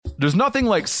There's nothing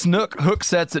like snook hook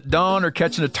sets at dawn or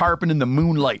catching a tarpon in the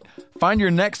moonlight. Find your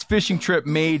next fishing trip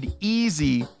made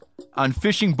easy on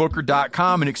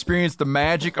fishingbooker.com and experience the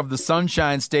magic of the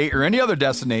Sunshine State or any other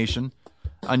destination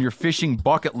on your fishing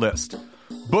bucket list.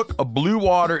 Book a blue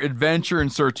water adventure in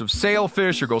search of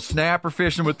sailfish or go snapper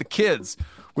fishing with the kids.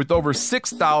 With over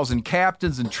 6,000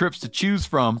 captains and trips to choose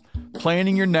from,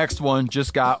 planning your next one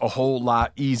just got a whole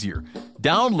lot easier.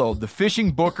 Download the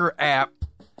Fishing Booker app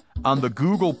on the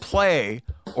Google Play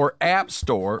or App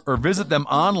Store or visit them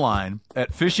online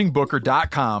at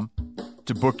fishingbooker.com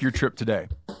to book your trip today.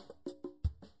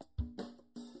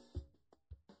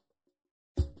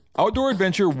 Outdoor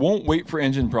adventure won't wait for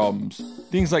engine problems.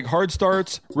 Things like hard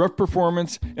starts, rough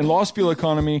performance, and lost fuel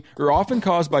economy are often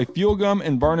caused by fuel gum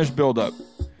and varnish buildup.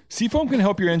 Seafoam can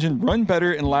help your engine run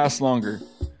better and last longer.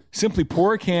 Simply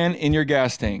pour a can in your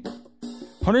gas tank.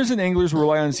 Hunters and anglers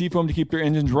rely on Seafoam to keep their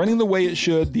engines running the way it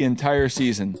should the entire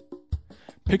season.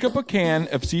 Pick up a can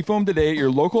of Seafoam today at your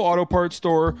local auto parts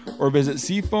store or visit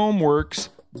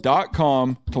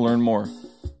SeafoamWorks.com to learn more.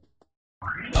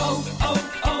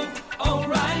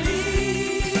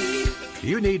 O'Reilly!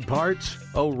 You need parts?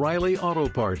 O'Reilly Auto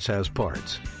Parts has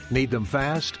parts. Need them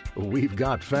fast? We've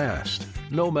got fast.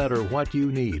 No matter what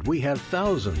you need, we have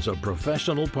thousands of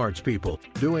professional parts people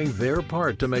doing their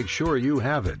part to make sure you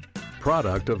have it.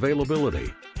 Product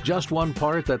availability. Just one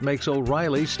part that makes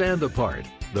O'Reilly stand apart.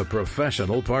 The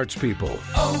professional parts people.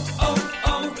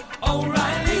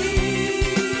 O'Reilly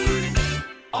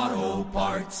Auto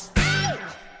Parts.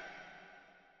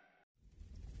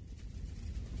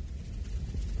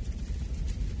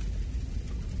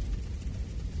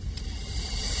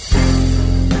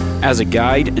 As a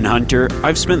guide and hunter,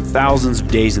 I've spent thousands of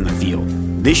days in the field.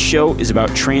 This show is about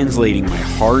translating my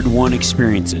hard-won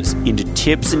experiences into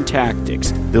tips and tactics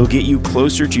that'll get you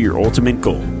closer to your ultimate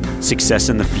goal, success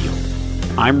in the field.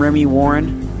 I'm Remy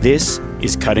Warren. This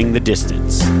is Cutting the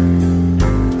Distance.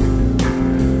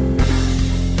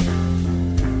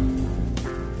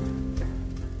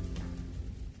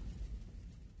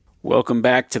 Welcome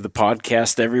back to the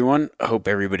podcast, everyone. I hope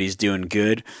everybody's doing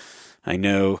good. I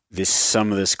know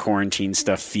some of this quarantine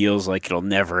stuff feels like it'll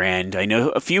never end. I know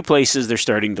a few places they're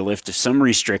starting to lift some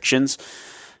restrictions,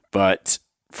 but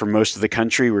for most of the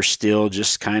country, we're still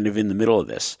just kind of in the middle of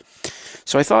this.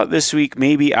 So I thought this week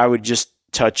maybe I would just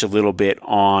touch a little bit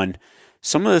on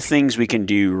some of the things we can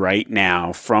do right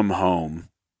now from home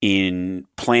in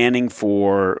planning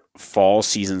for fall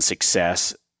season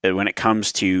success when it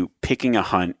comes to picking a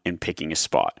hunt and picking a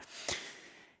spot.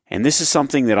 And this is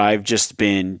something that I've just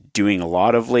been doing a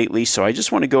lot of lately. So I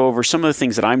just want to go over some of the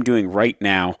things that I'm doing right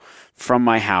now from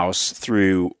my house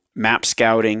through map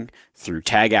scouting, through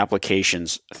tag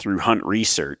applications, through hunt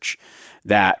research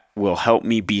that will help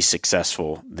me be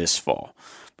successful this fall.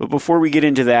 But before we get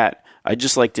into that, I'd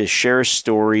just like to share a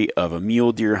story of a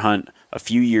mule deer hunt a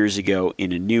few years ago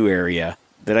in a new area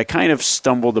that I kind of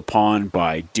stumbled upon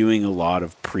by doing a lot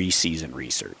of preseason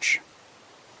research.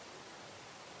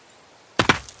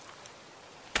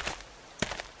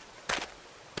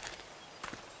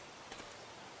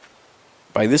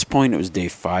 By this point, it was day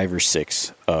 5 or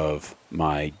 6 of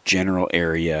my general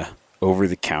area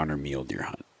over-the-counter mule deer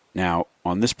hunt. Now,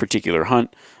 on this particular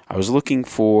hunt, I was looking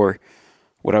for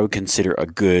what I would consider a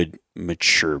good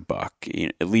mature buck,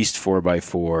 at least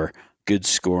 4x4, good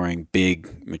scoring,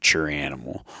 big, mature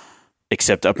animal.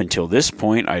 Except up until this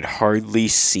point, I'd hardly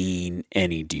seen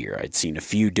any deer. I'd seen a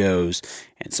few does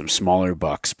and some smaller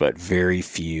bucks, but very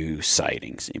few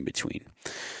sightings in between.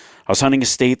 I was hunting a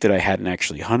state that I hadn't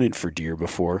actually hunted for deer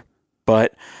before,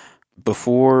 but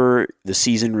before the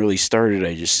season really started,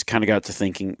 I just kind of got to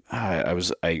thinking. I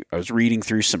was reading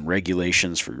through some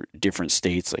regulations for different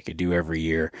states like I do every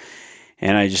year,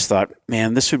 and I just thought,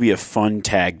 man, this would be a fun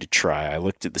tag to try. I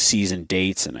looked at the season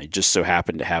dates, and I just so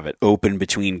happened to have it open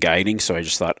between guiding, so I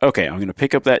just thought, okay, I'm going to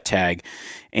pick up that tag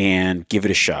and give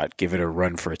it a shot, give it a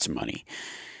run for its money.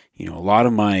 You know, a lot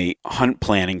of my hunt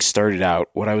planning started out,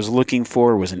 what I was looking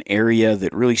for was an area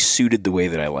that really suited the way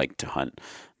that I like to hunt.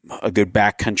 A good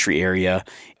backcountry area.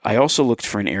 I also looked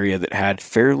for an area that had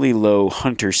fairly low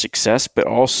hunter success, but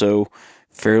also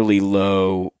fairly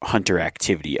low hunter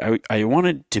activity. I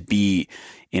wanted to be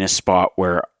in a spot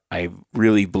where I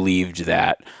really believed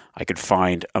that I could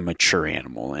find a mature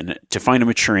animal. And to find a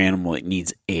mature animal, it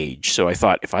needs age. So I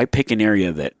thought if I pick an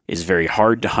area that is very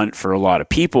hard to hunt for a lot of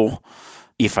people,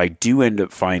 if I do end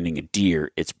up finding a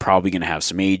deer, it's probably going to have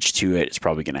some age to it. It's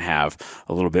probably going to have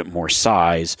a little bit more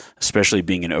size, especially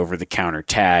being an over-the-counter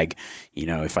tag. You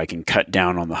know, if I can cut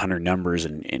down on the hunter numbers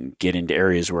and get into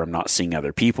areas where I'm not seeing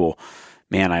other people,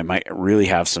 man, I might really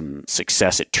have some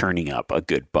success at turning up a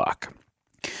good buck.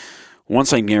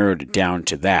 once I narrowed it down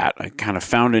to that, I kind of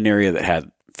found an area that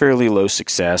had fairly low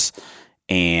success,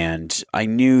 and I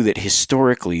knew that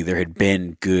historically there had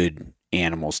been good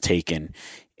animals taken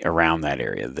around that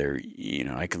area. There,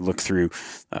 I could look through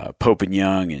Pope and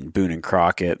Young and Boone and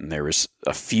Crockett, and there was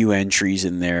a few entries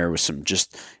in there with some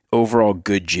just overall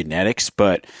good genetics,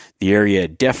 but the area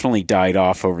definitely died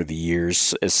off over the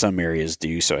years, as some areas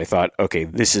do. So I thought, okay,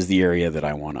 this is the area that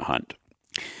I want to hunt.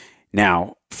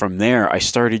 Now, from there, I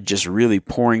started just really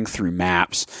pouring through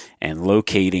maps and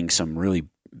locating some really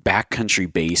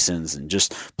backcountry basins and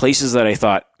just places that I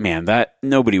thought, man, that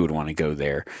nobody would want to go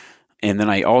there. And then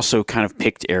I also kind of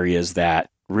picked areas that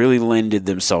really lended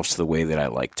themselves to the way that I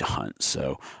like to hunt.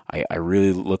 So I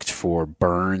really looked for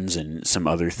burns and some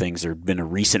other things. There had been a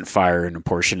recent fire in a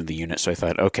portion of the unit, so I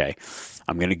thought, okay,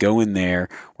 I'm going to go in there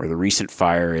where the recent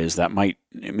fire is. That might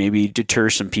maybe deter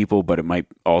some people, but it might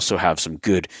also have some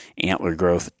good antler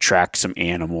growth, attract some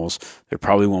animals. There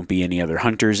probably won't be any other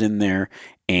hunters in there,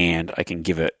 and I can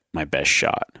give it my best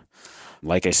shot.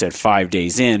 Like I said, 5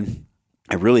 days in,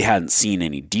 I really hadn't seen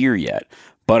any deer yet,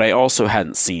 but I also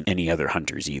hadn't seen any other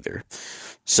hunters either.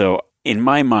 So in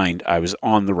my mind, I was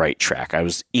on the right track. I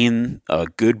was in a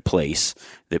good place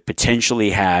that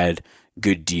potentially had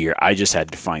good deer. I just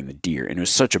had to find the deer. And it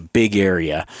was such a big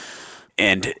area.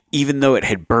 And even though it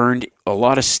had burned a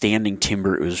lot of standing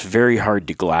timber, it was very hard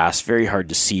to glass, very hard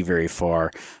to see very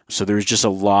far. So there was just a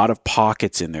lot of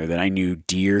pockets in there that I knew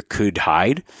deer could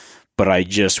hide, but I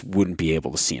just wouldn't be able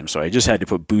to see them. So I just had to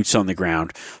put boots on the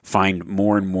ground, find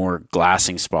more and more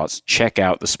glassing spots, check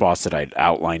out the spots that I'd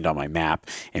outlined on my map,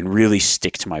 and really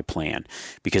stick to my plan,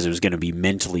 because it was going to be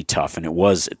mentally tough. And it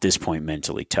was at this point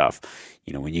mentally tough.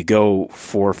 When you go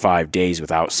 4 or 5 days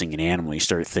without seeing an animal, you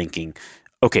start thinking,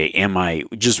 okay, am I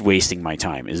just wasting my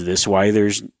time? Is this why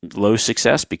there's low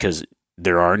success? Because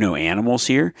there are no animals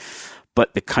here?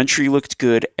 But the country looked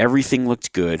good. Everything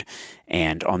looked good.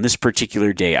 And on this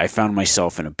particular day, I found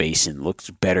myself in a basin that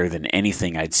looked better than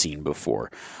anything I'd seen before.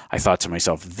 I thought to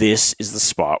myself, this is the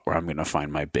spot where I'm going to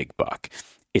find my big buck.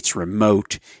 It's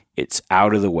remote. It's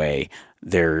out of the way.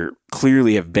 There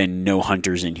clearly have been no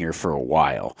hunters in here for a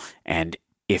while. And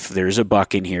if there's a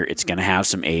buck in here, it's going to have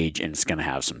some age and it's going to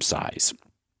have some size.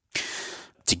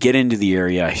 To get into the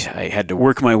area, I had to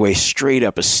work my way straight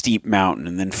up a steep mountain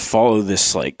and then follow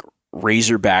this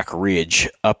razorback ridge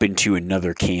up into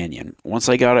another canyon. Once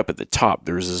I got up at the top,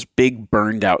 there was this big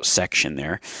burned out section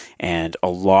there and a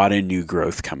lot of new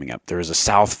growth coming up. There was a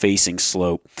south facing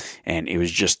slope and it was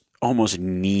just almost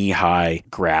knee-high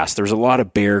grass. There was a lot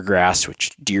of bare grass,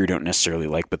 which deer don't necessarily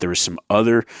like, but there was some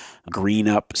other green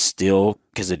up still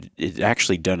because it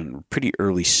actually done in pretty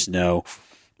early snow.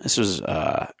 This was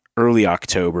early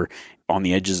October. On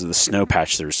the edges of the snow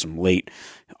patch, there was some late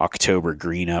October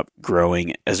green up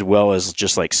growing, as well as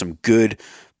just some good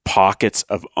pockets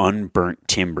of unburnt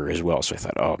timber as well. So I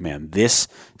thought, oh man, this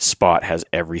spot has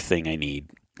everything I need.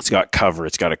 It's got cover.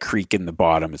 It's got a creek in the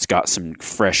bottom. It's got some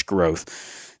fresh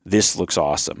growth. This looks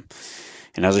awesome.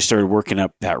 And as I started working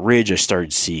up that ridge, I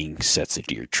started seeing sets of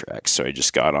deer tracks. So I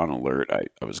just got on alert.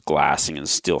 I was glassing and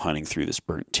still hunting through this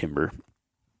burnt timber.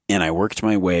 And I worked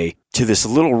my way to this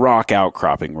little rock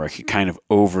outcropping where I could kind of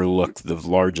overlook the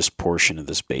largest portion of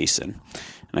this basin.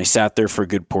 And I sat there for a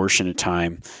good portion of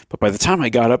time. But by the time I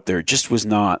got up there, it just was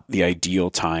not the ideal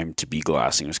time to be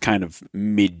glassing. It was kind of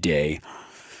midday.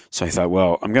 So I thought,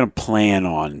 well, I'm going to plan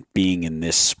on being in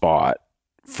this spot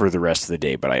for the rest of the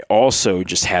day. But I also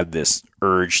just had this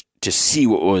urge to see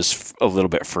what was a little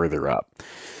bit further up.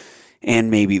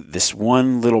 And maybe this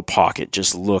one little pocket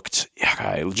just looked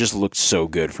so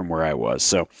good from where I was.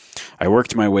 So I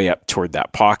worked my way up toward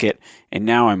that pocket, and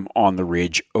now I'm on the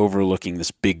ridge overlooking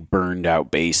this big burned out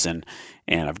basin,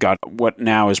 and I've got what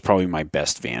now is probably my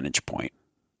best vantage point.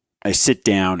 I sit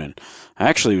down, and I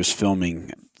actually was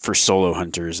filming for solo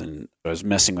hunters, and I was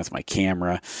messing with my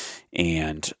camera,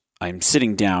 and I'm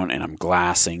sitting down and I'm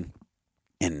glassing,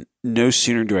 and no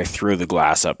sooner do I throw the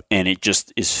glass up, and it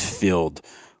just is filled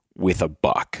with a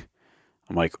buck.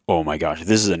 I'm like, oh my gosh,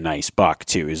 this is a nice buck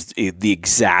too. Is the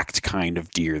exact kind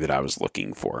of deer that I was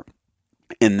looking for.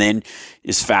 And then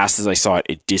as fast as I saw it,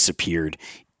 it disappeared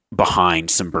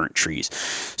behind some burnt trees.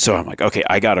 So I'm like, okay,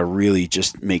 I got to really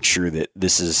just make sure that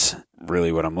this is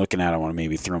really what I'm looking at. I want to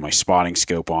maybe throw my spotting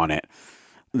scope on it.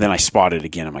 Then I spot it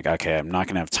again. I'm like, okay, I'm not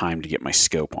going to have time to get my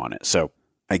scope on it. So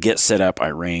I get set up, I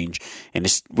range, and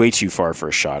it's way too far for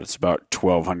a shot. It's about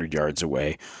 1,200 yards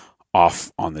away,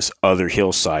 off on this other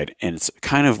hillside, and it's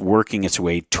kind of working its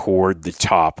way toward the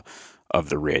top of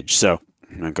the ridge. So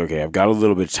I'm like, okay, I've got a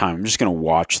little bit of time. I'm just going to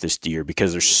watch this deer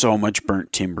because there's so much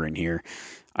burnt timber in here.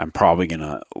 I'm probably going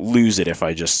to lose it if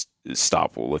I just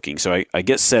stop looking. So I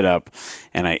get set up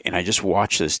and I just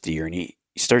watch this deer, and he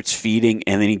starts feeding,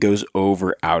 and then he goes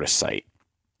over out of sight.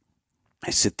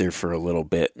 I sit there for a little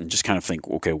bit and just kind of think,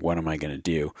 okay, what am I going to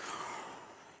do?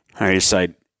 I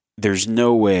decide there's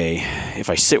no way, if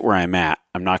I sit where I'm at,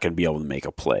 I'm not going to be able to make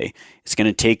a play. It's going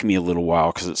to take me a little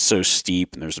while because it's so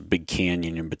steep and there's a big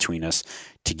canyon in between us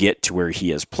to get to where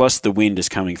he is. Plus the wind is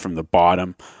coming from the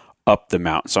bottom up the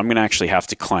mountain. So I'm going to actually have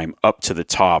to climb up to the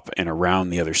top and around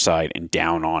the other side and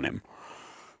down on him.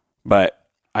 But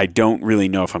I don't really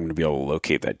know if I'm going to be able to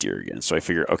locate that deer again. So I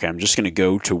figure, okay, I'm just going to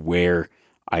go to where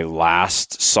I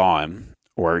last saw him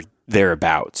or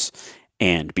thereabouts.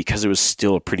 And because it was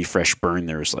still a pretty fresh burn,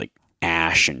 there was like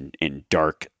ash and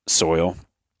dark soil,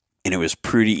 and it was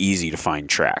pretty easy to find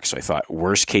tracks. So I thought,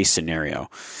 worst case scenario,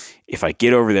 if I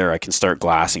get over there, I can start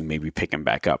glassing, maybe pick him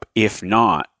back up. If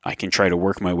not, I can try to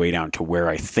work my way down to where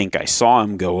I think I saw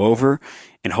him go over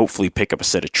and hopefully pick up a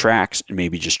set of tracks and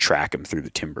maybe just track him through the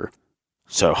timber.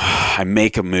 So I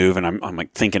make a move, and I'm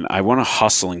like thinking, I want to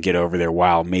hustle and get over there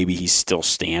while maybe he's still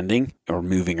standing or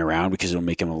moving around, because it'll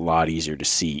make him a lot easier to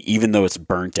see. Even though it's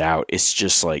burnt out, it's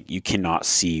just like you cannot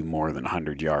see more than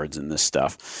 100 yards in this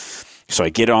stuff. So I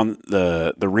get on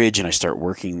the ridge and I start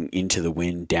working into the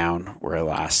wind down where I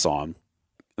last saw him.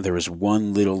 There was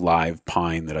one little live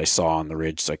pine that I saw on the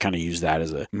ridge, so I kind of used that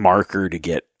as a marker to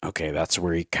get, okay, that's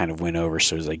where he kind of went over.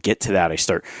 So as I get to that, I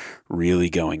start really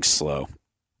going slow.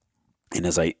 And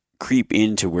as I creep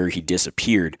into where he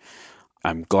disappeared,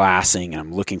 I'm glassing and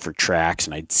I'm looking for tracks,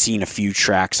 and I'd seen a few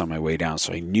tracks on my way down,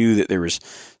 so I knew that there was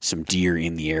some deer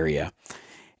in the area.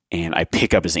 And I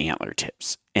pick up his antler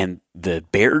tips. And the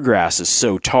bear grass is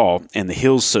so tall and the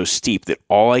hill's so steep that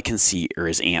all I can see are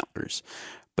his antlers.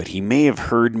 But he may have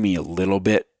heard me a little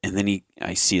bit, and then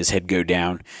I see his head go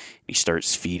down, and he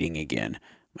starts feeding again.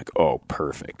 I'm like, oh,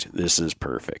 perfect. This is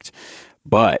perfect.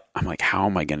 But I'm like, how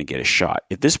am I going to get a shot?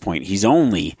 At this point, he's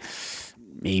only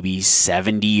maybe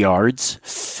 70 yards.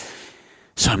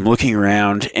 So I'm looking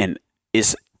around, and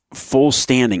it's full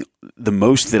standing. The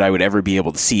most that I would ever be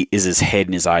able to see is his head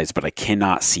and his eyes, but I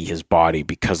cannot see his body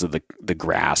because of the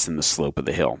grass and the slope of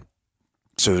the hill.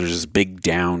 So there's this big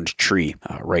downed tree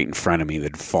right in front of me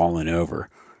that had fallen over.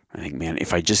 I think, man,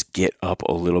 if I just get up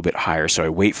a little bit higher. So I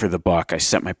wait for the buck. I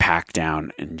set my pack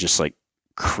down and just like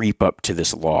creep up to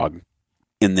this log,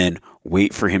 and then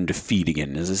wait for him to feed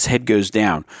again. As his head goes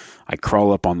down, I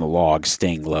crawl up on the log,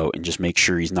 staying low, and just make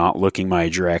sure he's not looking my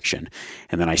direction.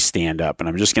 And then I stand up, and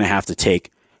I'm just going to have to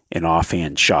take an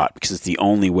offhand shot because it's the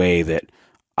only way that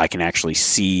I can actually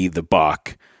see the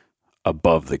buck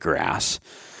above the grass.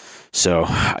 So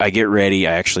I get ready.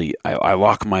 I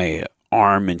lock my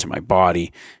arm into my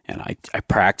body, and I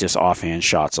practice offhand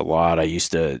shots a lot. I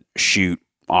used to shoot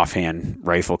offhand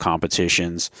rifle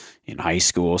competitions in high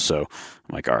school. So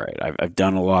I'm like, all right, I've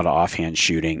done a lot of offhand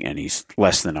shooting, and he's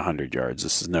less than 100 yards.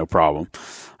 This is no problem.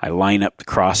 I line up the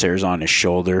crosshairs on his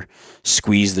shoulder,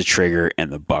 squeeze the trigger,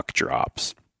 and the buck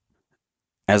drops.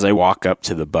 As I walk up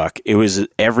to the buck, it was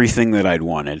everything that I'd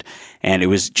wanted. And it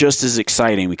was just as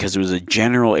exciting because it was a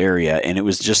general area, and it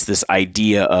was just this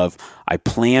idea of, I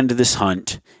planned this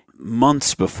hunt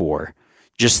months before,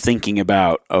 just thinking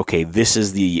about, okay, this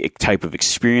is the type of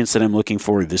experience that I'm looking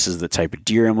for. This is the type of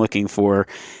deer I'm looking for.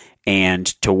 And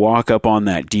to walk up on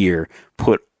that deer,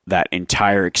 put that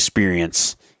entire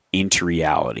experience into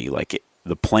reality. Like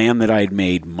the plan that I'd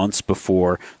made months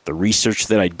before, the research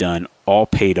that I'd done, all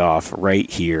paid off right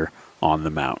here on the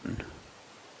mountain.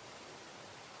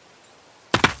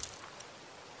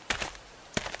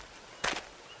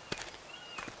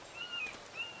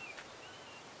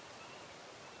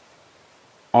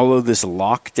 All of this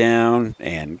lockdown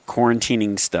and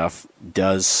quarantining stuff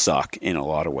does suck in a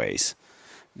lot of ways.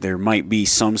 There might be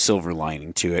some silver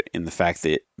lining to it in the fact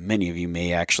that many of you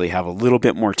may actually have a little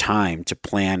bit more time to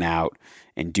plan out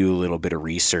and do a little bit of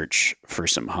research for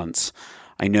some hunts.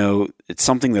 I know it's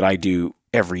something that I do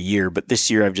every year, but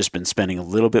this year I've just been spending a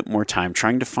little bit more time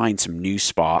trying to find some new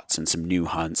spots and some new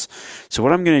hunts. So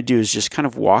what I'm going to do is just kind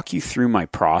of walk you through my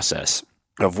process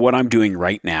of what I'm doing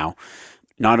right now,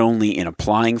 not only in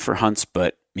applying for hunts,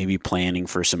 but maybe planning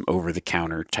for some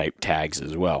over-the-counter type tags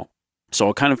as well. So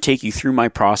I'll kind of take you through my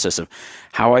process of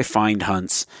how I find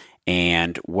hunts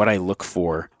and what I look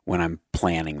for when I'm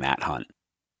planning that hunt.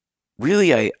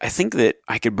 Really, I think that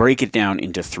I could break it down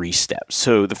into 3 steps.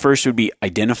 So the first would be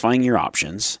identifying your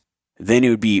options. Then it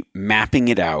would be mapping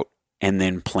it out and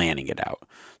then planning it out.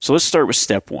 So let's start with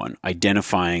step 1,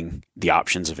 identifying the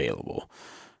options available.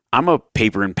 I'm a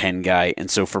paper and pen guy,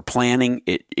 and so for planning,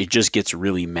 it just gets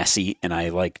really messy, and I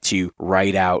like to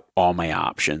write out all my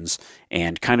options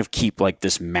and kind of keep like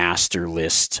this master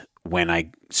list when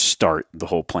I start the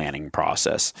whole planning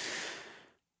process.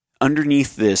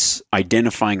 Underneath this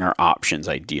identifying our options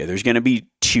idea, there's going to be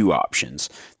two options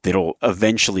that'll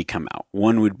eventually come out.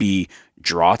 One would be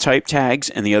draw type tags,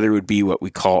 and the other would be what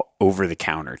we call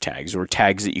over-the-counter tags, or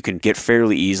tags that you can get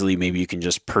fairly easily. Maybe you can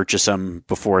just purchase them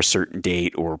before a certain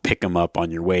date or pick them up on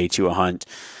your way to a hunt.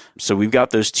 So we've got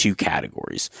those two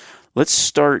categories. Let's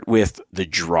start with the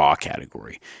draw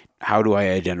category. How do I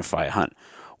identify a hunt?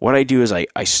 What I do is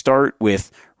I start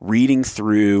with reading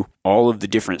through all of the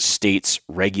different states'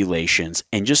 regulations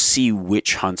and just see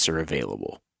which hunts are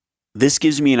available. This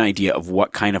gives me an idea of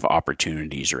what kind of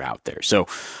opportunities are out there. So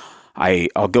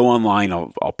I'll go online,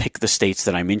 I'll pick the states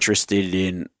that I'm interested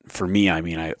in. For me,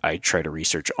 I try to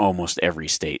research almost every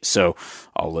state. So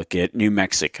I'll look at New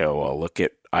Mexico, I'll look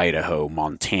at Idaho,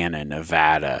 Montana,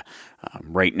 Nevada.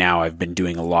 Right now, I've been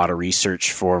doing a lot of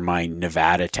research for my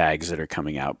Nevada tags that are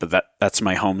coming out, but that's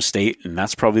my home state, and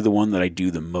that's probably the one that I do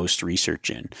the most research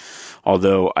in.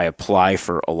 Although I apply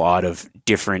for a lot of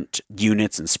different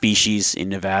units and species in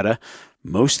Nevada,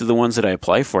 most of the ones that I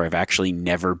apply for, I've actually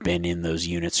never been in those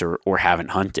units or haven't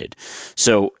hunted.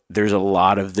 So there's a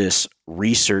lot of this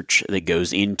research that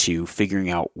goes into figuring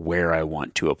out where I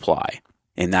want to apply.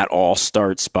 And that all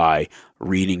starts by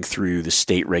reading through the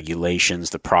state regulations,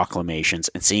 the proclamations,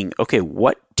 and seeing, okay,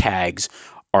 what tags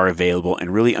are available,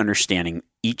 and really understanding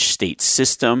each state's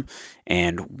system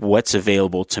and what's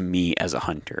available to me as a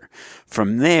hunter.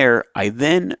 From there, I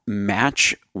then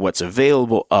match what's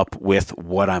available up with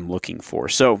what I'm looking for.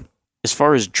 So as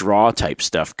far as draw type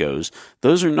stuff goes,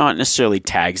 those are not necessarily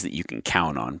tags that you can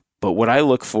count on. But what I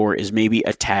look for is maybe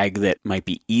a tag that might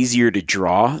be easier to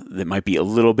draw, that might be a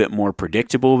little bit more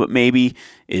predictable, but maybe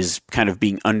is kind of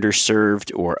being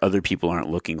underserved or other people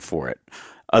aren't looking for it.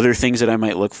 Other things that I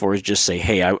might look for is just say,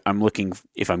 hey, I'm looking,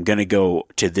 if I'm going to go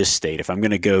to this state, if I'm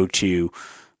going to go to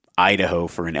Idaho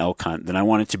for an elk hunt, then I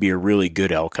want it to be a really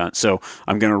good elk hunt. So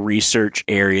I'm going to research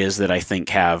areas that I think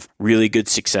have really good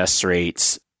success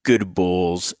rates, good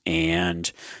bulls,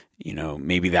 and,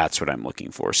 maybe that's what I'm looking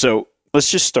for. So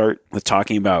let's just start with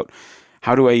talking about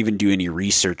how do I even do any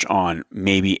research on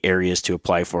maybe areas to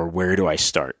apply for? Where do I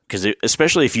start? Because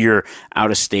especially if you're out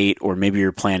of state or maybe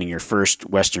you're planning your first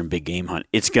Western big game hunt,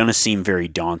 it's going to seem very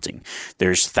daunting.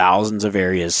 There's thousands of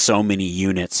areas, so many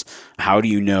units. How do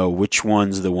you know which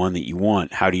one's the one that you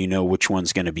want? How do you know which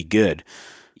one's going to be good?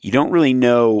 You don't really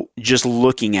know just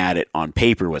looking at it on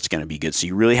paper what's going to be good. So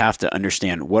you really have to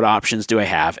understand what options do I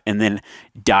have and then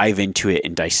dive into it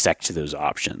and dissect those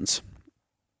options.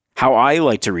 How I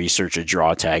like to research a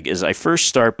draw tag is I first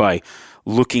start by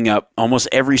looking up almost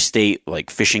every state, like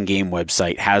Fish and Game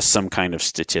website, has some kind of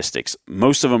statistics.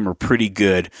 Most of them are pretty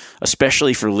good,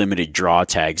 especially for limited draw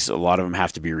tags. A lot of them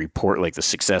have to be reported, like the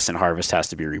success and harvest has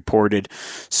to be reported.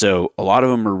 So a lot of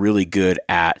them are really good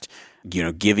at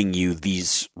giving you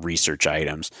these research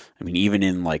items. I mean, even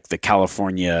in like the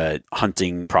California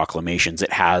hunting proclamations,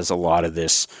 it has a lot of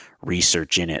this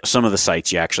research in it. Some of the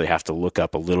sites you actually have to look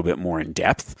up a little bit more in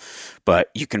depth,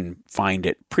 but you can find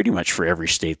it pretty much for every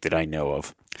state that I know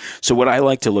of. So what I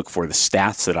like to look for, the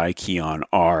stats that I key on,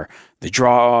 are the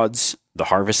draw odds, the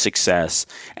harvest success,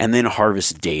 and then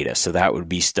harvest data. So that would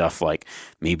be stuff like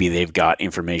maybe they've got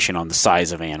information on the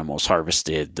size of animals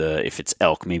harvested, if it's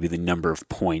elk, maybe the number of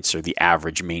points or the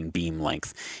average main beam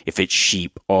length. If it's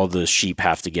sheep, all the sheep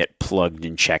have to get plugged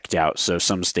and checked out. So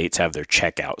some states have their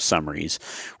checkout summaries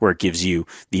where it gives you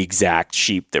the exact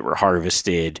sheep that were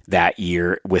harvested that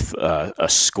year with a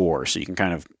score. So you can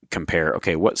kind of compare,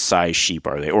 okay, what size sheep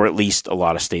are they? Or at least a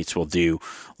lot of states will do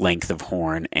length of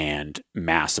horn and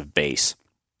mass of base.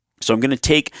 So I'm going to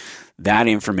take that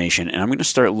information and I'm going to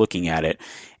start looking at it.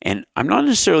 And I'm not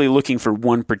necessarily looking for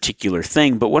one particular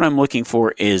thing, but what I'm looking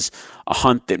for is a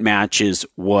hunt that matches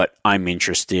what I'm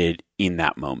interested in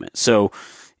that moment. So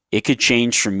it could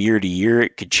change from year to year.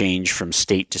 It could change from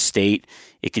state to state.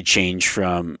 It could change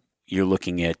from, you're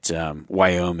looking at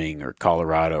Wyoming or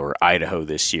Colorado or Idaho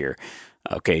this year.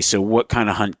 Okay, so what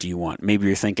kind of hunt do you want? Maybe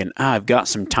you're thinking, I've got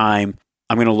some time.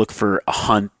 I'm going to look for a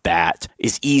hunt that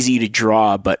is easy to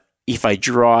draw, but if I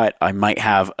draw it, I might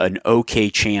have an okay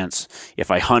chance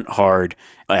if I hunt hard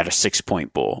at a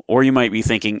 6-point bull. Or you might be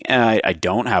thinking, I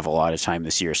don't have a lot of time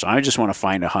this year, so I just want to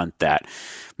find a hunt that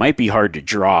might be hard to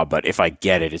draw, but if I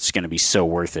get it, it's going to be so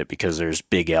worth it because there's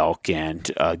big elk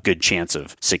and a good chance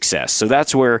of success. So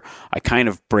that's where I kind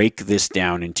of break this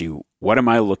down into what am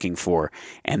I looking for,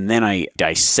 and then I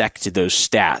dissect those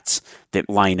stats that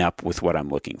line up with what I'm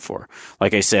looking for.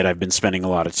 Like I said, I've been spending a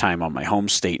lot of time on my home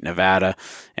state, Nevada,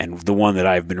 and the one that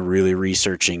I've been really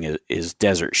researching is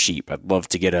desert sheep. I'd love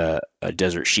to get a a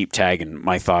desert sheep tag, and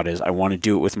my thought is I want to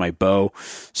do it with my bow.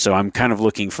 So I'm kind of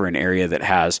looking for an area that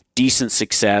has decent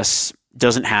success,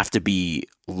 doesn't have to be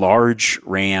large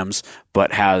rams,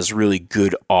 but has really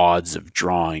good odds of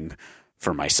drawing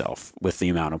for myself with the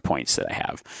amount of points that I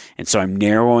have. And so I'm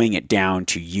narrowing it down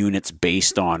to units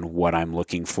based on what I'm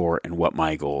looking for and what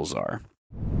my goals are.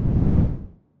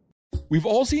 We've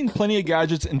all seen plenty of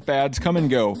gadgets and fads come and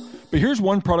go, but here's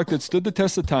one product that stood the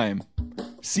test of time: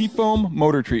 Seafoam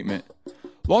Motor Treatment.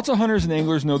 Lots of hunters and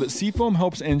anglers know that Seafoam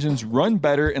helps engines run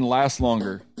better and last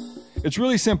longer. It's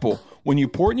really simple. When you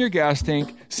pour it in your gas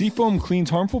tank, Seafoam cleans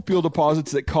harmful fuel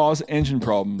deposits that cause engine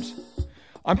problems.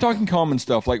 I'm talking common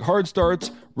stuff like hard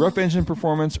starts, rough engine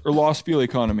performance, or lost fuel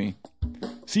economy.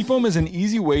 Seafoam is an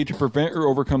easy way to prevent or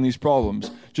overcome these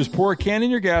problems. Just pour a can in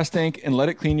your gas tank and let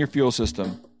it clean your fuel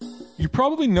system. You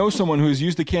probably know someone who has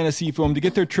used a can of Seafoam to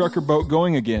get their truck or boat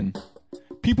going again.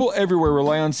 People everywhere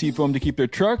rely on Seafoam to keep their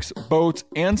trucks, boats,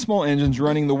 and small engines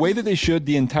running the way that they should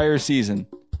the entire season.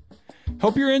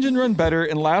 Help your engine run better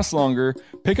and last longer.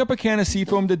 Pick up a can of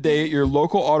Seafoam today at your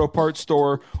local auto parts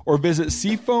store or visit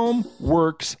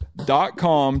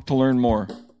seafoamworks.com to learn more.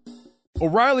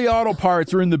 O'Reilly Auto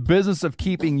Parts are in the business of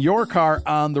keeping your car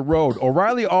on the road.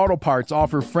 O'Reilly Auto Parts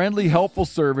offer friendly, helpful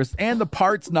service and the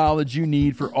parts knowledge you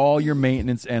need for all your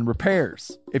maintenance and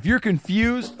repairs. If you're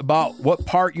confused about what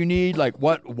part you need, like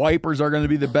what wipers are going to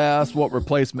be the best, what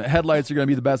replacement headlights are going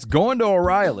to be the best, go into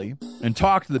O'Reilly and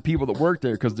talk to the people that work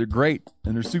there, because they're great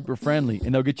and they're super friendly,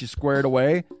 and they'll get you squared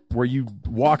away where you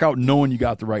walk out knowing you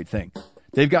got the right thing.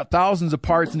 They've got thousands of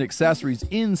parts and accessories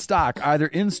in stock, either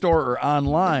in-store or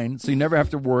online, so you never have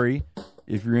to worry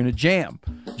if you're in a jam.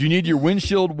 Do you need your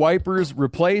windshield wipers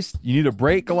replaced? You need a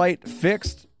brake light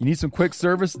fixed? You need some quick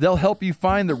service? They'll help you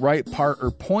find the right part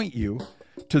or point you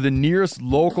to the nearest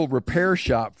local repair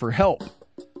shop for help.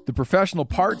 The professional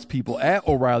parts people at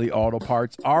O'Reilly Auto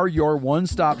Parts are your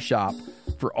one-stop shop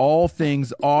for all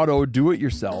things auto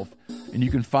do-it-yourself, and you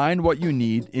can find what you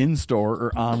need in-store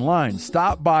or online.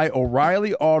 Stop by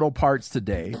O'Reilly Auto Parts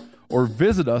today or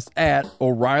visit us at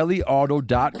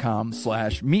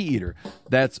O'ReillyAuto.com/MeatEater.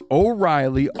 That's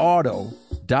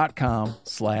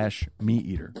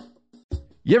O'ReillyAuto.com/MeatEater.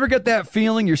 You ever get that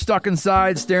feeling you're stuck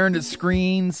inside staring at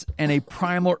screens and a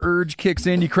primal urge kicks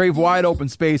in? You crave wide open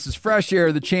spaces, fresh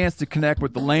air, the chance to connect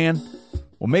with the land.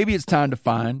 Well, maybe it's time to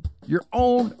find your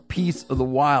own piece of the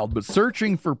wild, but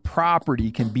searching for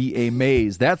property can be a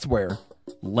maze. That's where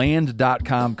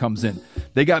Land.com comes in.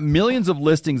 They got millions of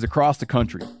listings across the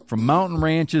country, from mountain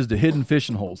ranches to hidden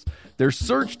fishing holes. Their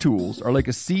search tools are like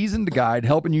a seasoned guide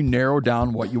helping you narrow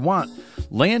down what you want.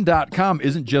 Land.com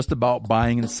isn't just about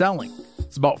buying and selling.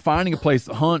 It's about finding a place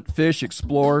to hunt, fish,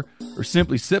 explore, or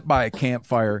simply sit by a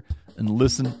campfire and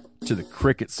listen to the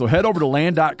crickets. So head over to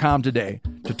Land.com today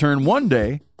to turn one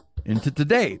day into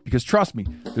today, because trust me,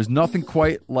 there's nothing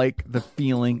quite like the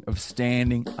feeling of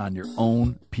standing on your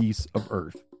own piece of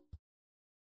earth.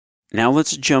 Now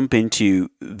let's jump into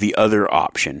the other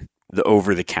option, the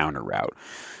over-the-counter route.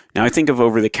 Now I think of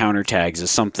over-the-counter tags as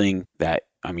something that,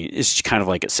 it's kind of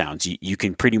like it sounds. You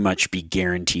can pretty much be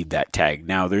guaranteed that tag.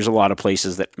 Now, there's a lot of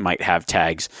places that might have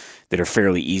tags that are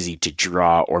fairly easy to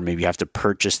draw, or maybe you have to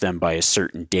purchase them by a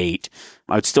certain date.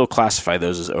 I would still classify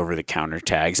those as over-the-counter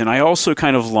tags. And I also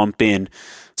kind of lump in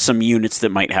some units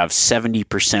that might have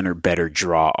 70% or better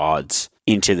draw odds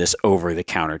into this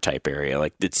over-the-counter type area.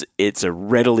 Like it's a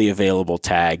readily available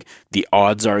tag. The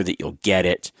odds are that you'll get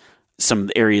it.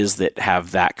 Some areas that have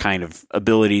that kind of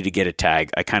ability to get a tag,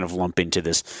 I kind of lump into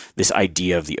this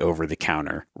idea of the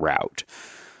over-the-counter route.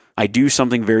 I do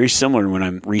something very similar when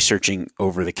I'm researching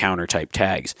over-the-counter type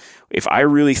tags. If I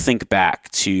really think back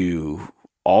to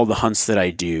all the hunts that I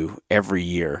do every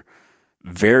year,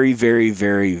 very, very,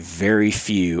 very, very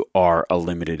few are a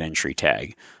limited entry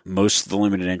tag. Most of the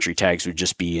limited entry tags would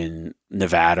just be in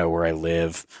Nevada, where I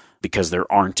live, because there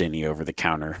aren't any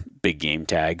over-the-counter big game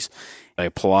tags. I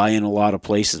apply in a lot of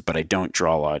places, but I don't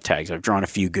draw a lot of tags. I've drawn a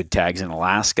few good tags in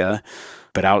Alaska,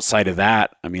 but outside of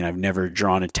that, I've never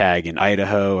drawn a tag in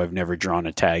Idaho. I've never drawn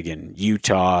a tag in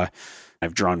Utah.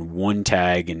 I've drawn one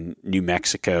tag in New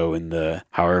Mexico in the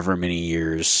however many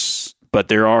years. But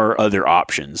there are other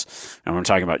options. And I'm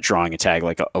talking about drawing a tag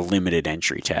like a limited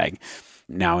entry tag.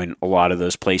 Now, in a lot of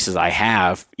those places, I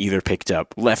have either picked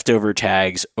up leftover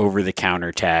tags,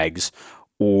 over-the-counter tags,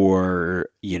 or,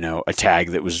 a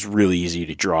tag that was really easy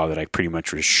to draw that I pretty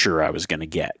much was sure I was going to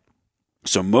get.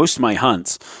 So most of my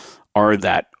hunts are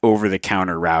that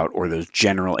over-the-counter route or those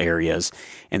general areas,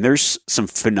 and there's some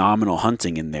phenomenal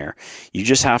hunting in there. You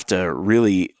just have to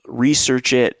really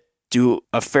research it, do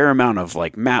a fair amount of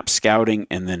map scouting,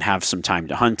 and then have some time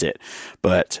to hunt it.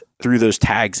 But through those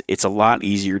tags, it's a lot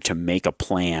easier to make a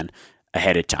plan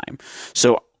ahead of time.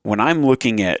 So when I'm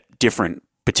looking at different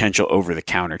potential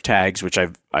over-the-counter tags, which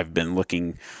I've been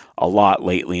looking a lot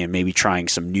lately, and maybe trying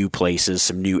some new places,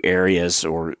 some new areas,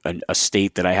 or a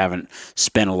state that I haven't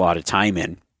spent a lot of time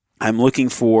in, I'm looking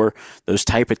for those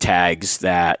type of tags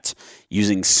that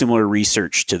using similar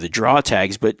research to the draw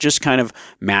tags, but just kind of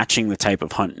matching the type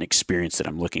of hunt and experience that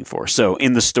I'm looking for. So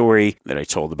in the story that I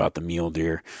told about the mule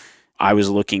deer, I was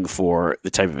looking for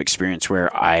the type of experience where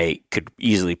I could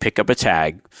easily pick up a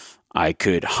tag, I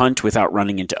could hunt without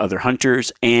running into other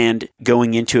hunters, and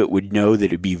going into it would know that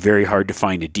it'd be very hard to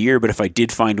find a deer, but if I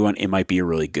did find one, it might be a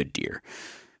really good deer.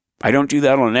 I don't do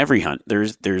that on every hunt.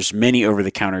 There's many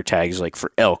over-the-counter tags, like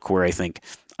for elk, where I think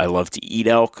I love to eat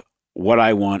elk. What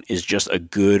I want is just a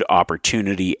good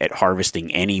opportunity at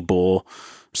harvesting any bull.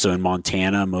 So in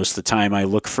Montana, most of the time I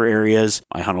look for areas.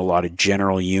 I hunt a lot of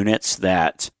general units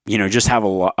that, just have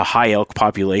a high elk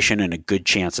population and a good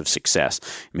chance of success.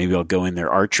 Maybe I'll go in their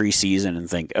archery season and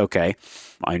think, okay,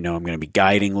 I know I'm going to be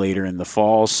guiding later in the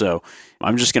fall, so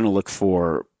I'm just going to look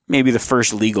for maybe the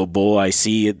first legal bull I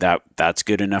see, that's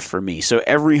good enough for me. So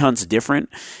every hunt's different,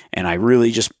 and I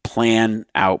really just plan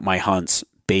out my hunts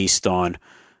based on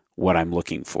what I'm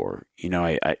looking for.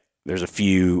 There's a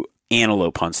few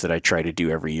antelope hunts that I try to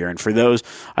do every year, and for those,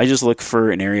 I just look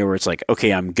for an area where it's like,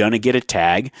 okay, I'm gonna get a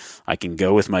tag. I can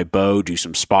go with my bow, do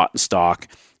some spot and stalk,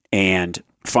 and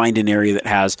find an area that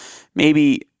has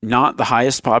maybe not the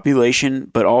highest population,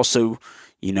 but also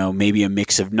maybe a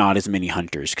mix of not as many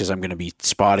hunters, because I'm going to be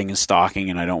spotting and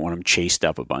stalking and I don't want them chased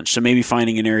up a bunch. So maybe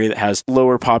finding an area that has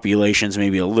lower populations,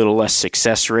 maybe a little less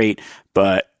success rate,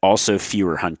 but also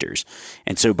fewer hunters.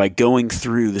 And so by going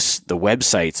through the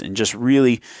websites and just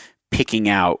really picking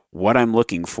out what I'm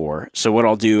looking for. So what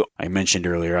I'll do, I mentioned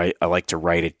earlier, I like to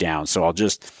write it down. So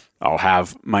I'll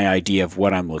have my idea of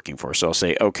what I'm looking for. So I'll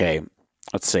say, okay,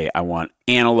 let's say I want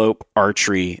antelope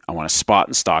archery. I want to spot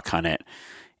and stalk hunt it.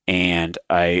 And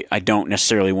I don't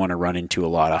necessarily want to run into a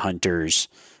lot of hunters,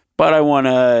 but I want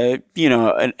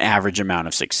an average amount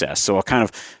of success. So I'll kind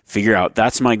of figure out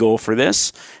that's my goal for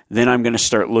this. Then I'm going to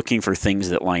start looking for things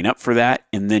that line up for that,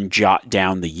 and then jot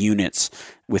down the units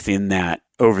within that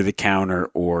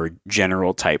over-the-counter or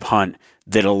general type hunt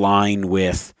that align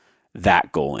with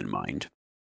that goal in mind.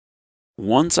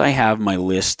 Once I have my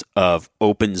list of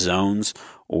open zones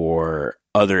or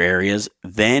other areas,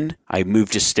 then I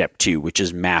move to step 2, which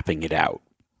is mapping it out.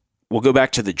 We'll go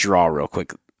back to the draw real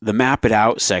quick. The map it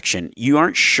out section, you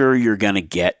aren't sure you're going to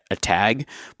get a tag,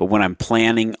 but when I'm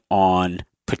planning on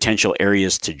potential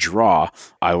areas to draw,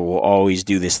 I will always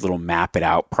do this little map it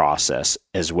out process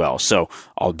as well. So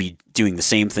I'll be doing the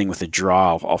same thing with a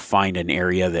draw. I'll find an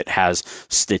area that has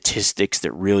statistics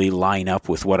that really line up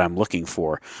with what I'm looking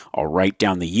for. I'll write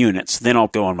down the units. Then I'll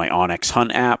go on my onX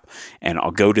Hunt app and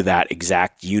I'll go to that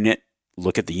exact unit,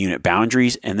 look at the unit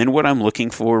boundaries, and then what I'm looking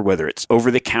for, whether it's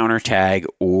over-the-counter tag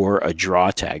or a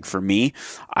draw tag. For me,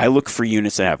 I look for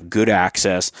units that have good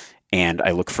access, and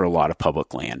I look for a lot of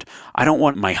public land. I don't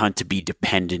want my hunt to be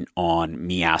dependent on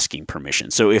me asking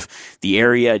permission. So if the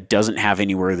area doesn't have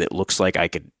anywhere that looks like I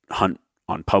could hunt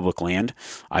on public land,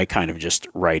 I kind of just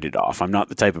write it off. I'm not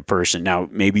the type of person. Now,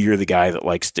 maybe you're the guy that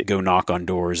likes to go knock on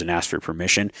doors and ask for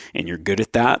permission, and you're good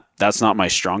at that. That's not my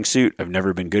strong suit. I've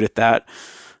never been good at that.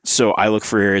 So I look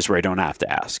for areas where I don't have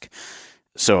to ask.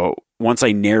 So once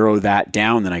I narrow that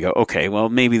down, then I go, okay, well,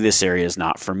 maybe this area is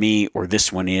not for me, or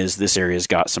this one is. This area's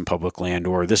got some public land,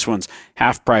 or this one's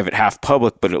half private, half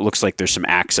public, but it looks like there's some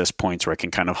access points where I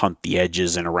can kind of hunt the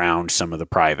edges and around some of the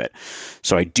private.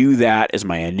 So I do that as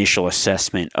my initial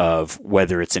assessment of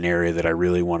whether it's an area that I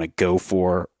really want to go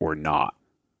for or not.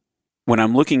 When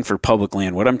I'm looking for public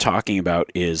land, what I'm talking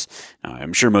about is,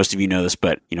 I'm sure most of you know this,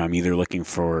 but I'm either looking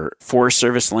for Forest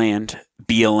Service land,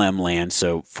 BLM land.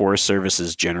 So Forest Service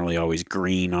is generally always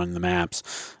green on the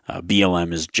maps.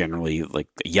 BLM is generally like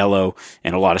yellow,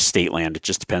 and a lot of state land, it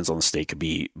just depends on the state, could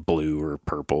be blue or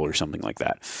purple or something like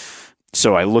that.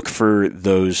 So I look for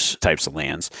those types of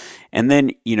lands. And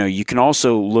then, you can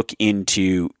also look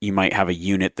into, you might have a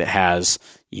unit that has,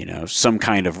 some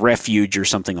kind of refuge or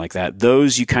something like that.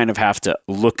 Those you kind of have to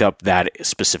look up that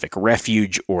specific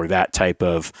refuge or that type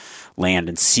of land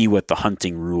and see what the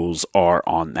hunting rules are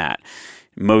on that.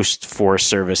 Most Forest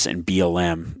Service and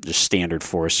BLM, just standard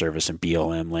Forest Service and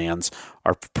BLM lands,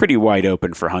 are pretty wide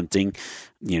open for hunting.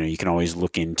 You can always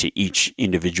look into each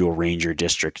individual ranger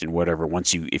district and whatever.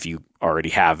 If you already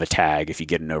have a tag, if you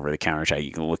get an over-the-counter tag,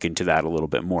 you can look into that a little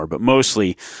bit more. But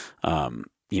mostly,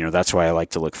 that's why I like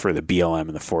to look for the BLM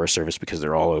and the Forest Service, because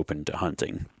they're all open to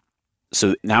hunting.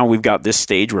 So now we've got this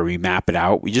stage where we map it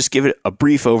out. We just give it a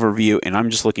brief overview, and I'm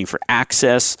just looking for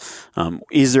access.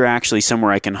 Is there actually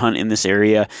somewhere I can hunt in this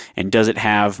area? And does it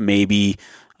have maybe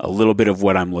a little bit of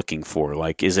what I'm looking for?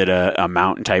 Like, is it a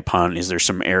mountain type hunt? Is there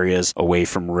some areas away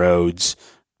from roads?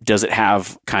 Does it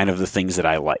have kind of the things that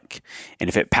I like? And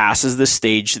if it passes this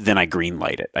stage, then I green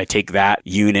light it. I take that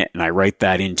unit and I write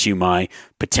that into my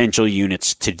potential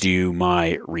units to do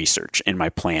my research in my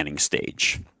planning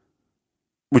stage,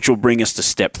 which will bring us to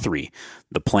step 3,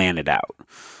 the plan it out.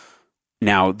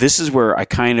 Now, this is where I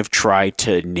kind of try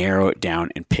to narrow it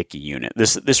down and pick a unit.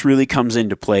 This really comes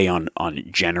into play on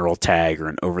general tag or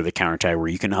an over-the-counter tag where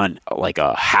you can hunt like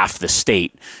a half the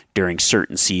state during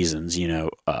certain seasons.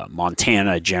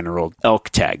 Montana general elk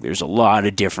tag. There's a lot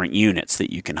of different units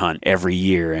that you can hunt every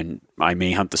year, and I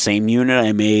may hunt the same unit.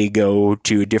 I may go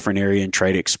to a different area and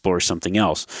try to explore something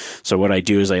else. So what I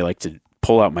do is I like to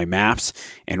pull out my maps,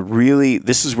 and really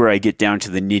this is where I get down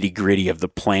to the nitty gritty of the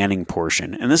planning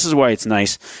portion. And this is why it's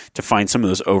nice to find some of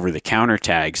those over the counter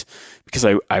tags, because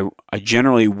I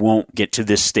generally won't get to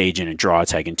this stage in a draw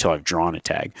tag until I've drawn a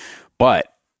tag.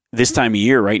 But this time of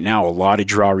year right now, a lot of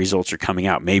draw results are coming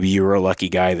out. Maybe you were a lucky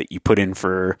guy that you put in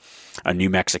for a New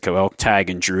Mexico elk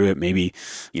tag and drew it. Maybe,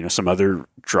 some other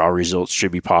draw results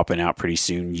should be popping out pretty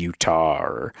soon, Utah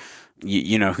or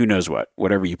who knows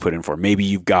whatever you put in for. Maybe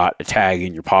you've got a tag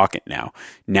in your pocket now.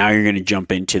 Now you're going to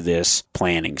jump into this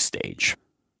planning stage.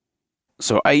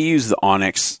 So I use the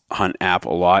onX Hunt app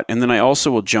a lot, and then I also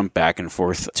will jump back and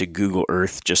forth to Google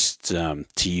Earth just to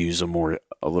use a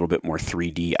little bit more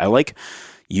 3D. I like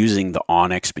using the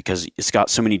onX because it's got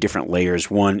so many different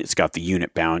layers. One, it's got the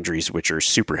unit boundaries, which are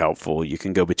super helpful. You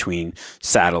can go between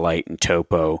satellite and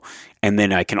topo. And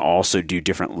then I can also do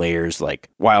different layers like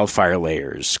wildfire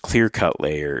layers, clear cut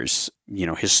layers,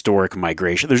 historic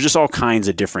migration. There's just all kinds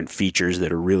of different features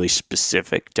that are really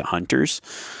specific to hunters.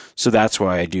 So that's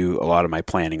why I do a lot of my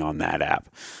planning on that app.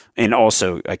 And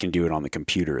also I can do it on the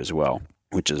computer as well,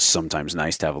 which is sometimes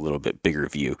nice to have a little bit bigger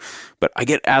view. But I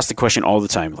get asked the question all the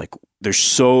time, like, there's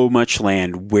so much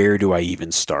land, where do I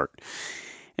even start?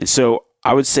 And so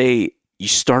I would say you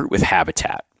start with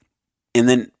habitat. And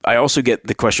then I also get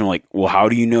the question like, well, how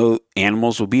do you know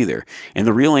animals will be there? And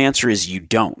the real answer is you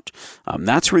don't.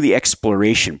 That's where the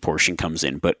exploration portion comes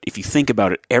in. But if you think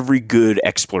about it, every good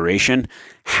exploration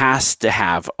has to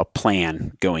have a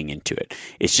plan going into it.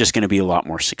 It's just going to be a lot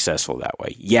more successful that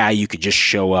way. Yeah, you could just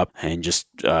show up and just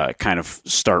kind of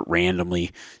start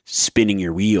randomly spinning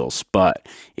your wheels. But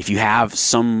if you have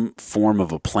some form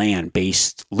of a plan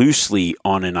based loosely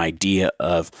on an idea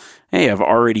of, hey, I've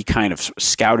already kind of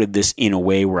scouted this in a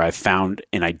way where I've found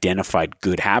and identified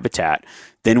good habitat,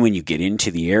 then when you get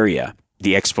into the area,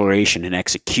 the exploration and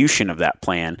execution of that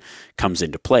plan comes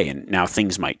into play. And now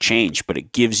things might change, but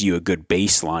it gives you a good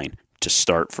baseline to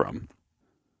start from.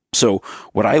 So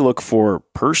what I look for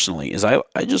personally is I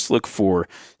just look for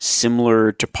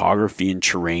similar topography and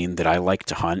terrain that I like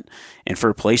to hunt, and for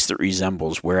a place that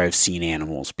resembles where I've seen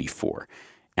animals before.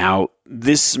 Now,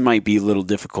 this might be a little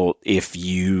difficult if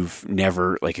you've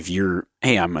never, if you're,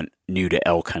 hey, I'm new to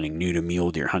elk hunting, new to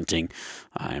mule deer hunting.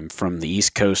 I'm from the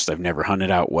East Coast. I've never hunted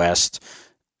out west.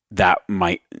 That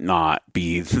might not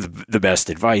be the best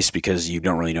advice because you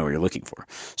don't really know what you're looking for.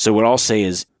 So what I'll say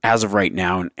is, as of right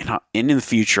now, and in the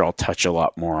future, I'll touch a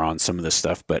lot more on some of this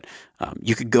stuff, but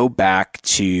you could go back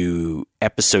to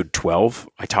episode 12.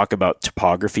 I talk about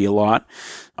topography a lot.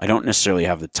 I don't necessarily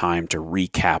have the time to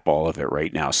recap all of it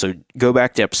right now. So go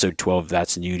back to episode 12 if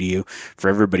that's new to you. For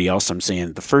everybody else, I'm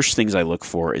saying the first things I look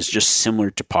for is just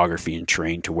similar topography and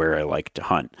terrain to where I like to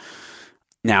hunt.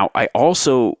 Now, I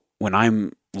also, when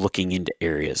I'm looking into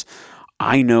areas,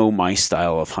 I know my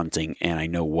style of hunting and I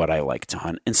know what I like to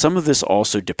hunt. And some of this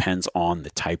also depends on the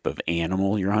type of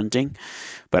animal you're hunting.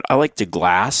 But I like to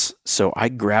glass, so I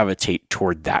gravitate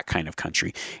toward that kind of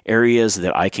country. Areas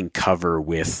that I can cover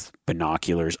with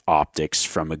binoculars, optics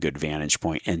from a good vantage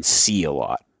point and see a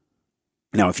lot.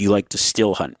 Now, if you like to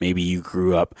still hunt, maybe you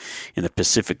grew up in the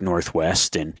Pacific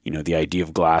Northwest and, the idea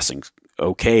of glassing's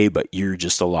okay, but you're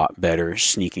just a lot better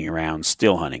sneaking around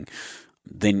still hunting.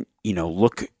 Then,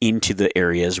 look into the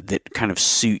areas that kind of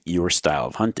suit your style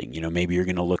of hunting. Maybe you're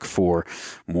going to look for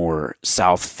more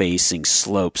south-facing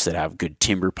slopes that have good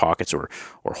timber pockets or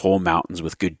whole mountains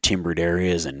with good timbered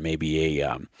areas and maybe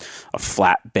a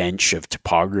flat bench of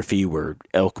topography where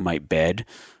elk might bed.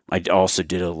 I also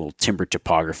did a little timber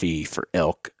topography for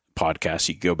elk podcast.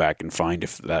 You can go back and find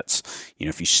if that's,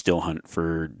 if you still hunt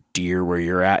for deer where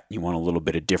you're at, you want a little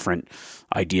bit of different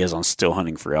ideas on still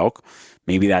hunting for elk.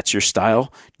 Maybe that's your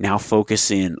style. Now focus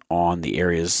in on the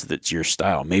areas that's your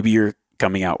style. Maybe you're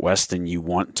coming out west and you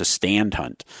want to stand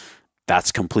hunt.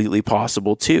 that's completely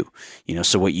possible too.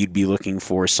 So what you'd be looking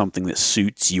for is something that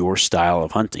suits your style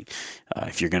of hunting.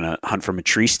 If you're going to hunt from a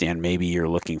tree stand, maybe you're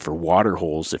looking for water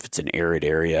holes if it's an arid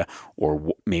area,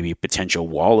 or maybe potential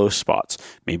wallow spots.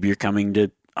 Maybe you're coming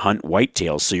to hunt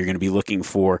whitetails, so you're going to be looking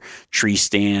for tree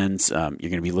stands. You're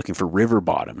going to be looking for river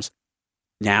bottoms.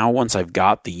 Now, once I've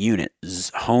got the unit,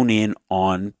 hone in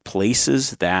on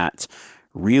places that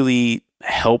really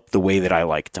help the way that I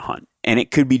like to hunt. And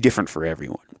it could be different for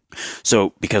everyone.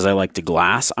 So because I like to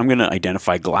glass, I'm going to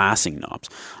identify glassing knobs.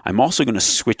 I'm also going to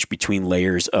switch between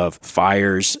layers of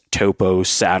fires, topo,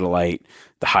 satellite,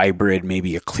 the hybrid,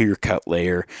 maybe a clear cut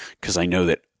layer, because I know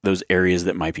that those areas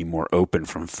that might be more open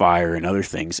from fire and other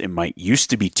things, it might used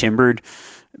to be timbered,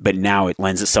 but now it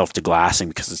lends itself to glassing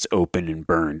because it's open and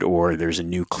burned, or there's a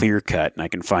new clear cut and I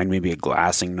can find maybe a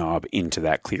glassing knob into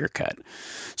that clear cut.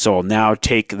 So I'll now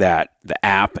take the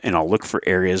app, and I'll look for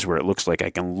areas where it looks like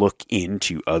I can look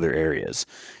into other areas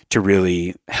to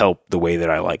really help the way that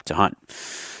I like to hunt.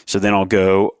 So then I'll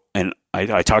go, and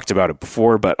I talked about it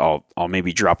before, but I'll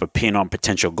maybe drop a pin on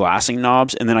potential glassing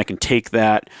knobs, and then I can take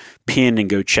that pin and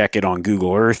go check it on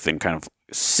Google Earth and kind of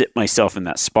sit myself in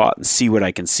that spot and see what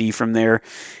I can see from there.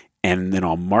 And then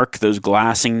I'll mark those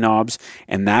glassing knobs,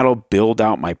 and that'll build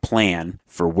out my plan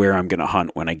for where I'm going to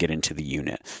hunt when I get into the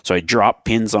unit. So I drop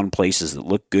pins on places that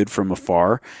look good from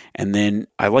afar, and then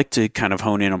I like to kind of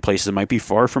hone in on places that might be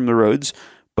far from the roads,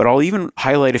 but I'll even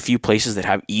highlight a few places that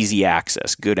have easy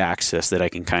access, good access that I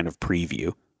can kind of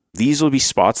preview. These will be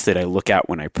spots that I look at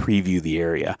when I preview the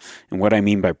area. And what I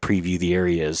mean by preview the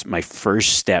area is my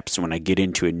first steps when I get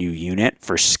into a new unit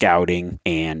for scouting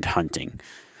and hunting.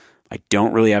 I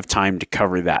don't really have time to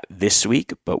cover that this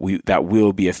week, but that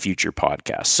will be a future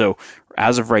podcast. So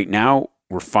as of right now,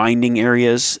 we're finding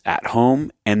areas at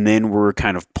home, and then we're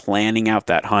kind of planning out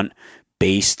that hunt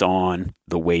based on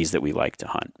the ways that we like to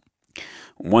hunt.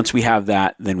 Once we have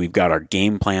that, then we've got our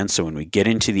game plan. So when we get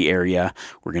into the area,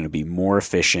 we're going to be more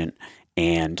efficient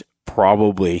and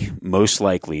probably, most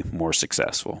likely, more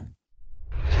successful.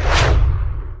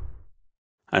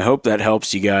 I hope that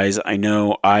helps you guys. I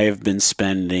know I have been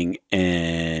spending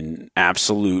an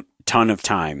absolute ton of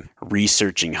time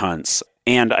researching hunts,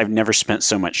 and I've never spent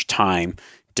so much time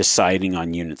deciding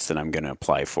on units that I'm going to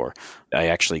apply for. I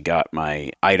actually got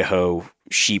my Idaho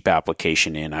sheep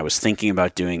application in. I was thinking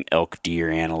about doing elk, deer,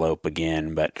 antelope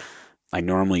again, but I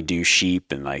normally do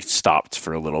sheep, and I stopped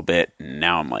for a little bit, and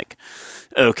now I'm like,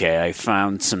 okay, I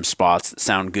found some spots that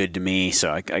sound good to me,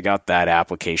 so I got that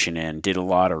application in, did a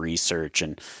lot of research,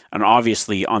 and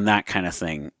obviously on that kind of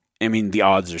thing, I mean, the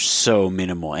odds are so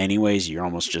minimal anyways, you're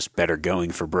almost just better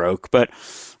going for broke, but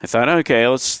I thought, okay,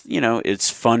 it's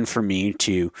fun for me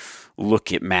to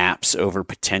look at maps over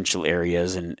potential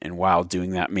areas, and while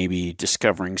doing that, maybe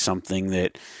discovering something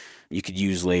that you could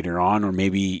use later on, or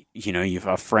maybe, you have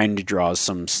a friend who draws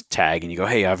some tag and you go,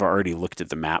 hey, I've already looked at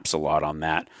the maps a lot on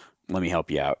that. Let me help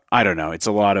you out. I don't know.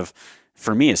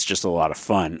 For me, it's just a lot of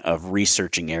fun of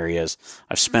researching areas.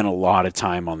 I've spent a lot of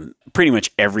time on pretty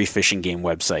much every fishing game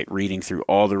website, reading through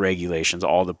all the regulations,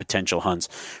 all the potential hunts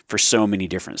for so many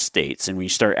different states. And when you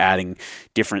start adding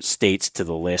different states to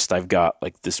the list, I've got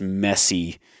like this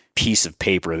messy piece of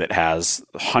paper that has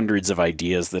hundreds of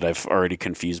ideas that I've already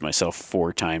confused myself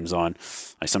 4 times on.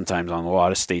 I sometimes on a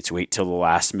lot of states wait till the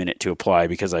last minute to apply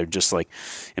because I just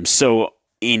am so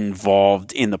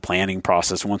involved in the planning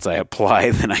process. Once I apply,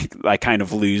 then I kind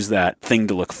of lose that thing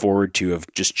to look forward to of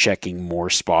just checking more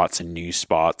spots and new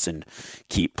spots and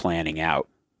keep planning out.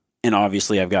 And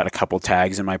obviously I've got a couple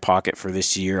tags in my pocket for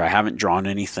this year. I haven't drawn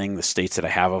anything. The states that I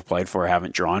have applied for I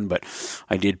haven't drawn, but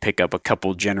I did pick up a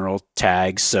couple general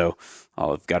tags. So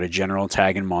I've got a general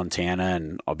tag in Montana,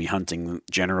 and I'll be hunting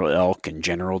general elk and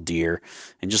general deer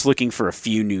and just looking for a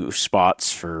few new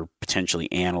spots for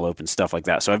potentially antelope and stuff like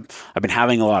that. So I've been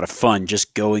having a lot of fun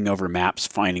just going over maps,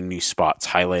 finding new spots,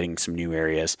 highlighting some new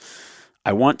areas.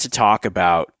 I want to talk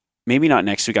about, maybe not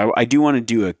next week. I do want to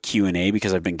do a Q&A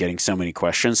because I've been getting so many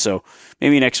questions. So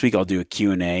maybe next week I'll do a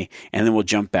Q&A, and then we'll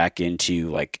jump back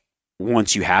into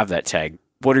once you have that tag,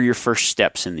 what are your first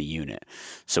steps in the unit?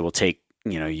 So we'll take,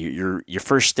 your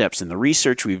first steps in the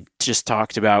research we've just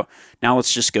talked about. Now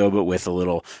let's just go, but with a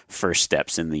little first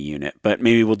steps in the unit. But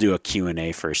maybe we'll do a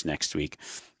Q&A first next week.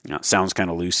 It sounds kind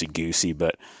of loosey-goosey,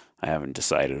 but I haven't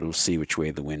decided. We'll see which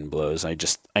way the wind blows.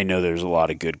 I know there's a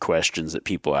lot of good questions that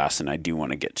people ask, and I do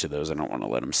want to get to those. I don't want to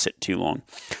let them sit too long.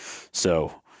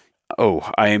 So,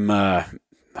 I'm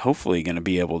hopefully going to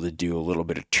be able to do a little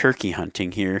bit of turkey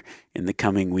hunting here in the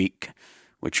coming week,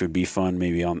 which would be fun.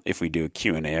 Maybe if we do a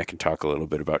Q&A, I can talk a little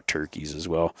bit about turkeys as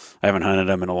well. I haven't hunted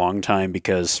them in a long time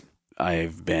because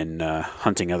I've been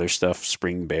hunting other stuff,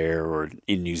 spring bear, or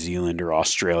in New Zealand or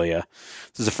Australia.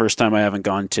 This is the first time I haven't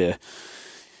gone to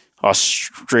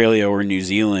Australia or New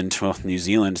Zealand. Well, New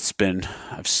Zealand,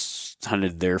 I've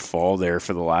hunted their fall there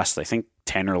for the last, I think,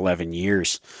 10 or 11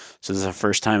 years. So this is the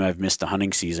first time I've missed a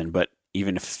hunting season. But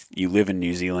even if you live in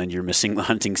New Zealand, you're missing the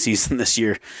hunting season this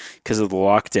year because of the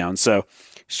lockdown. So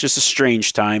it's just a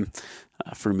strange time.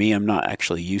 For me, I'm not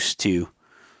actually used to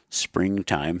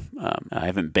springtime. I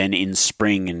haven't been in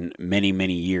spring in many,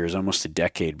 many years, almost a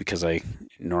decade, because I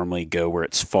normally go where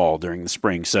it's fall during the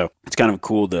spring. So it's kind of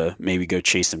cool to maybe go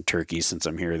chase some turkeys since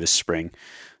I'm here this spring.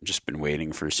 I've just been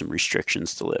waiting for some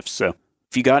restrictions to lift. So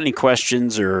if you got any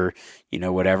questions or,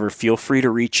 whatever, feel free to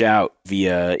reach out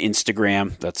via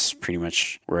Instagram. That's pretty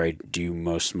much where I do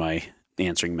most of my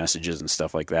answering messages and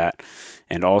stuff like that.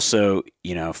 And also,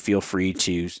 feel free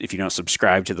to, if you don't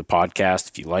subscribe to the podcast,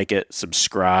 if you like it,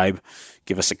 subscribe,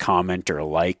 give us a comment or a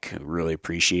like. I really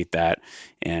appreciate that.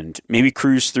 And maybe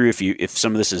cruise through, if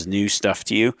some of this is new stuff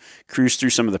to you, cruise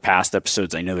through some of the past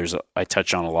episodes. I know I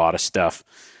touch on a lot of stuff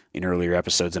in earlier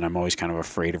episodes, and I'm always kind of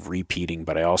afraid of repeating,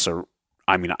 but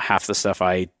half the stuff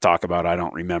I talk about, I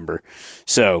don't remember.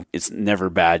 So it's never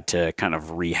bad to kind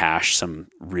of rehash some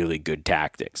really good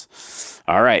tactics.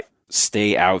 All right.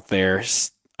 Stay out there.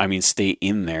 Stay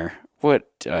in there. What?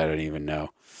 I don't even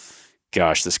know.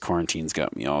 Gosh, this quarantine's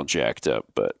got me all jacked up,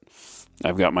 but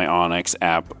I've got my onX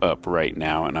app up right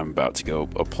now, and I'm about to go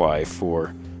apply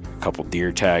for a couple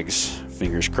deer tags.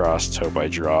 Fingers crossed. Hope I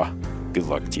draw. Good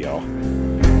luck to y'all.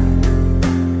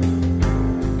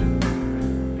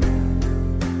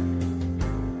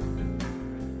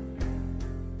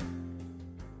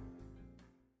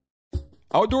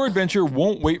 Outdoor adventure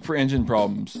won't wait for engine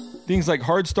problems. Things like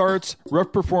hard starts,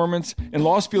 rough performance, and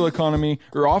lost fuel economy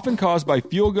are often caused by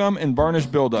fuel gum and varnish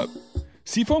buildup.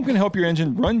 Seafoam can help your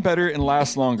engine run better and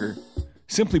last longer.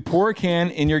 Simply pour a can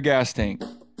in your gas tank.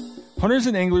 Hunters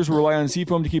and anglers rely on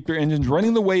Seafoam to keep their engines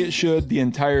running the way it should the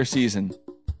entire season.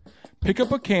 Pick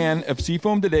up a can of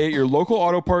Seafoam today at your local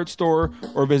auto parts store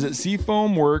or visit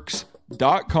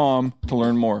seafoamworks.com to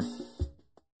learn more.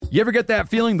 You ever get that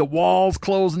feeling the walls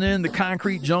closing in, the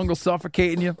concrete jungle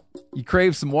suffocating you? You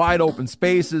crave some wide open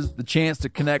spaces, the chance to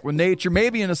connect with nature,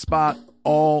 maybe in a spot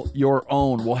all your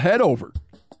own. Well, head over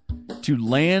to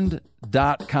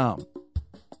land.com.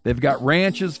 They've got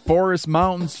ranches, forests,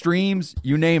 mountains, streams,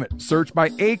 you name it. Search by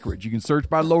acreage. You can search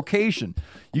by location.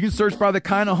 You can search by the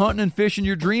kind of hunting and fishing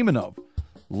you're dreaming of.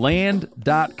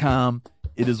 Land.com.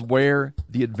 It is where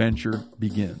the adventure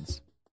begins.